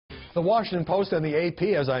The Washington Post and the AP,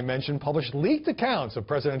 as I mentioned, published leaked accounts of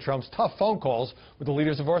President Trump's tough phone calls with the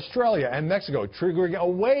leaders of Australia and Mexico, triggering a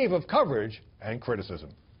wave of coverage and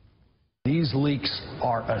criticism. These leaks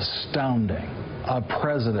are astounding. A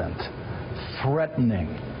president threatening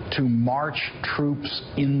to march troops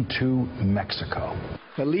into Mexico.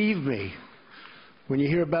 Believe me, when you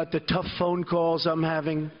hear about the tough phone calls I'm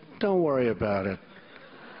having, don't worry about it.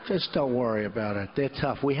 Just don't worry about it. They're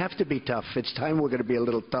tough. We have to be tough. It's time we're going to be a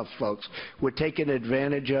little tough, folks. We're taken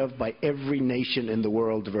advantage of by every nation in the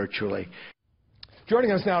world virtually.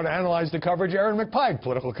 Joining us now to analyze the coverage, Erin McPike,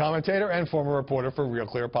 political commentator and former reporter for Real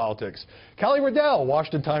Clear Politics. Kelly Riddell,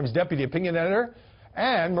 Washington Times deputy opinion editor,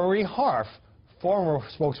 and Marie Harf, former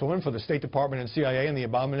spokeswoman for the State Department and CIA in the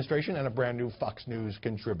Obama administration and a brand new Fox News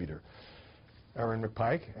contributor. Erin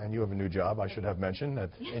McPike, and you have a new job, I should have mentioned, at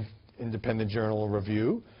Independent Journal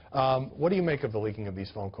Review. What do you make of the leaking of these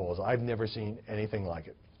phone calls? I've never seen anything like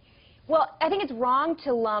it. Well, I think it's wrong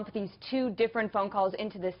to lump these two different phone calls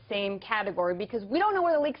into the same category because we don't know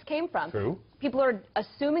where the leaks came from. True. People are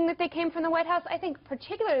assuming that they came from the White House. I think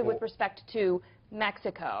particularly with respect to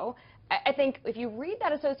Mexico, I think if you read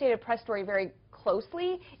that Associated Press story very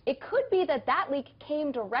closely, it could be that that leak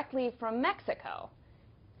came directly from Mexico.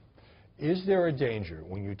 Is there a danger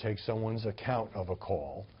when you take someone's account of a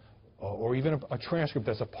call or even a transcript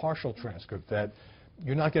that's a partial transcript that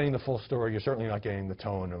you're not getting the full story, you're certainly not getting the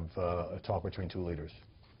tone of a talk between two leaders?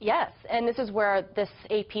 Yes, and this is where this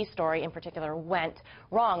AP story in particular went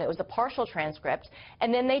wrong. It was a partial transcript,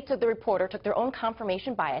 and then the reporter took their own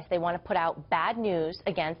confirmation bias. They want to put out bad news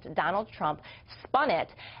against Donald Trump, spun it,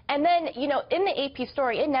 and then, you know, in the AP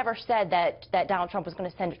story, it never said that Donald Trump was going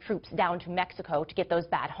to send troops down to Mexico to get those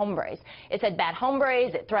bad hombres. It said bad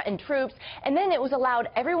hombres, it threatened troops, and then it was allowed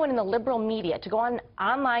everyone in the liberal media to go on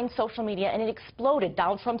online social media, and it exploded.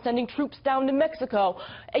 Donald Trump sending troops down to Mexico.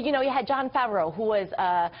 You know, you had Jon Favreau, who was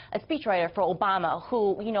a speechwriter for Obama,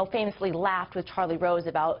 who, you know, famously laughed with Charlie Rose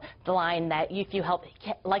about the line that if you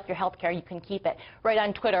like your health care, you can keep it. Right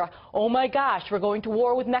on Twitter, oh my gosh, we're going to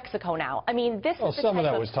war with Mexico now. I mean, this is the some of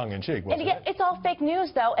that was tongue-in-cheek, wasn't it? It's all fake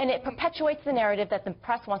news, though, and it perpetuates the narrative that the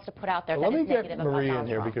press wants to put out there. Well, let me get Marie in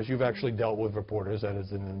here because you've actually dealt with reporters, that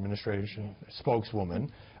is an administration spokeswoman.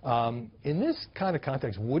 In this kind of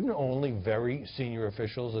context, wouldn't only very senior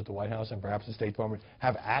officials at the White House and perhaps the State Department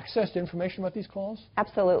have access to information about these calls?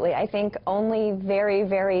 Absolutely. I think only very,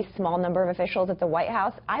 very small number of officials at the White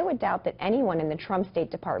House. I would doubt that anyone in the Trump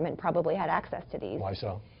State Department probably had access to these. Why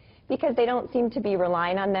so? Because they don't seem to be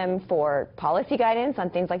relying on them for policy guidance on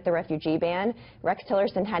things like the refugee ban. Rex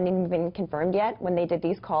Tillerson hadn't even been confirmed yet when they did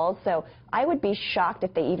these calls, so I would be shocked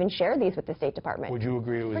if they even shared these with the State Department. Would you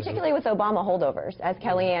agree with particularly with Obama holdovers, as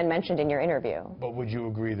Kellyanne mentioned in your interview? But would you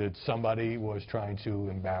agree that somebody was trying to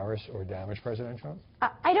embarrass or damage President Trump?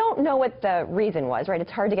 I don't know what the reason was, right?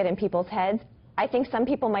 It's hard to get in people's heads. I think some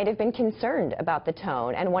people might have been concerned about the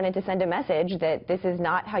tone and wanted to send a message that this is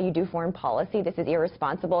not how you do foreign policy, this is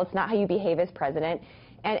irresponsible, it's not how you behave as president.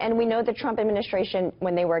 And we know the Trump administration,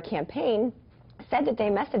 when they were a campaign, said that they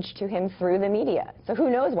messaged to him through the media. So who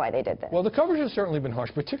knows why they did this? Well, the coverage has certainly been harsh,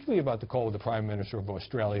 particularly about the call with the Prime Minister of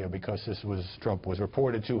Australia, because Trump was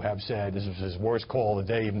reported to have said this was his worst call of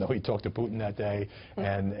the day, even though he talked to Putin that day,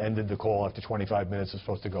 and ended the call after 25 minutes. It was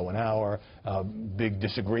supposed to go an hour. Big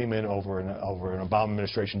disagreement over an Obama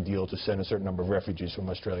administration deal to send a certain number of refugees from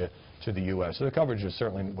Australia to the U.S. So the coverage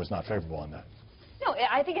certainly was not favorable on that. No,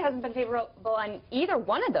 I think it hasn't been favorable on either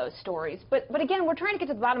one of those stories. But again, we're trying to get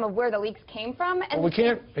to the bottom of where the leaks came from. And well, we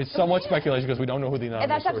can't. It's somewhat speculation because we don't know who the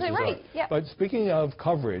anonymous sources are. That's absolutely right. Yeah. But speaking of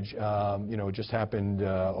coverage, you know, it just happened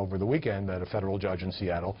over the weekend that a federal judge in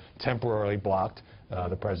Seattle temporarily blocked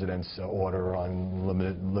the president's order on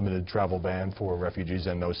limited travel ban for refugees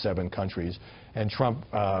in those 7 countries. And Trump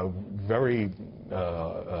very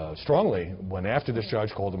strongly went after this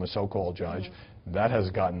judge, called him a so-called judge. That has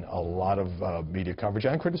gotten a lot of media coverage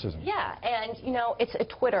and criticism. Yeah, and you know, it's a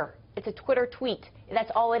Twitter tweet. That's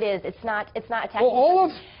all it is. It's not attacking. Well, all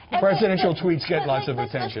of presidential tweets get lots of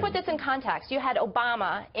attention. Let's put this in context. You had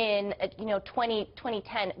Obama in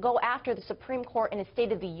 2010 go after the Supreme Court in his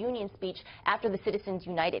State of the Union speech after the Citizens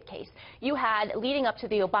United case. You had, leading up to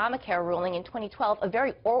the Obamacare ruling in 2012, a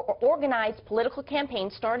very organized political campaign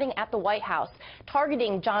starting at the White House,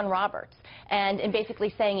 targeting John Roberts, and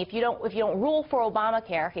basically saying if you don't rule for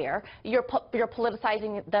Obamacare here, you're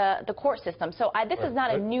politicizing the court system. So this is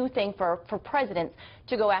not a new thing for presidents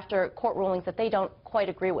to go after court rulings that they don't quite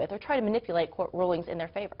agree with or try to manipulate court rulings in their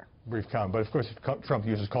favor. Brief comment, but of course Trump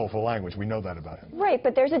uses colorful language. We know that about him. Right,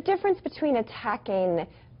 but there's a difference between attacking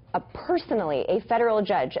personally, a federal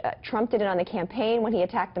judge. Trump did it on the campaign when he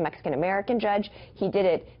attacked the Mexican-American judge. He did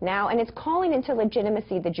it now, and it's calling into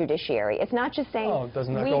legitimacy the judiciary. It's not just saying... Oh,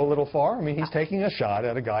 doesn't that go a little far? I mean, he's taking a shot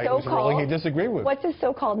at a guy whose ruling he disagreed with. What does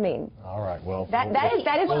so-called mean? All right, well... That is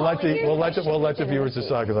we'll let the viewers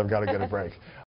decide, because I've got to get a break.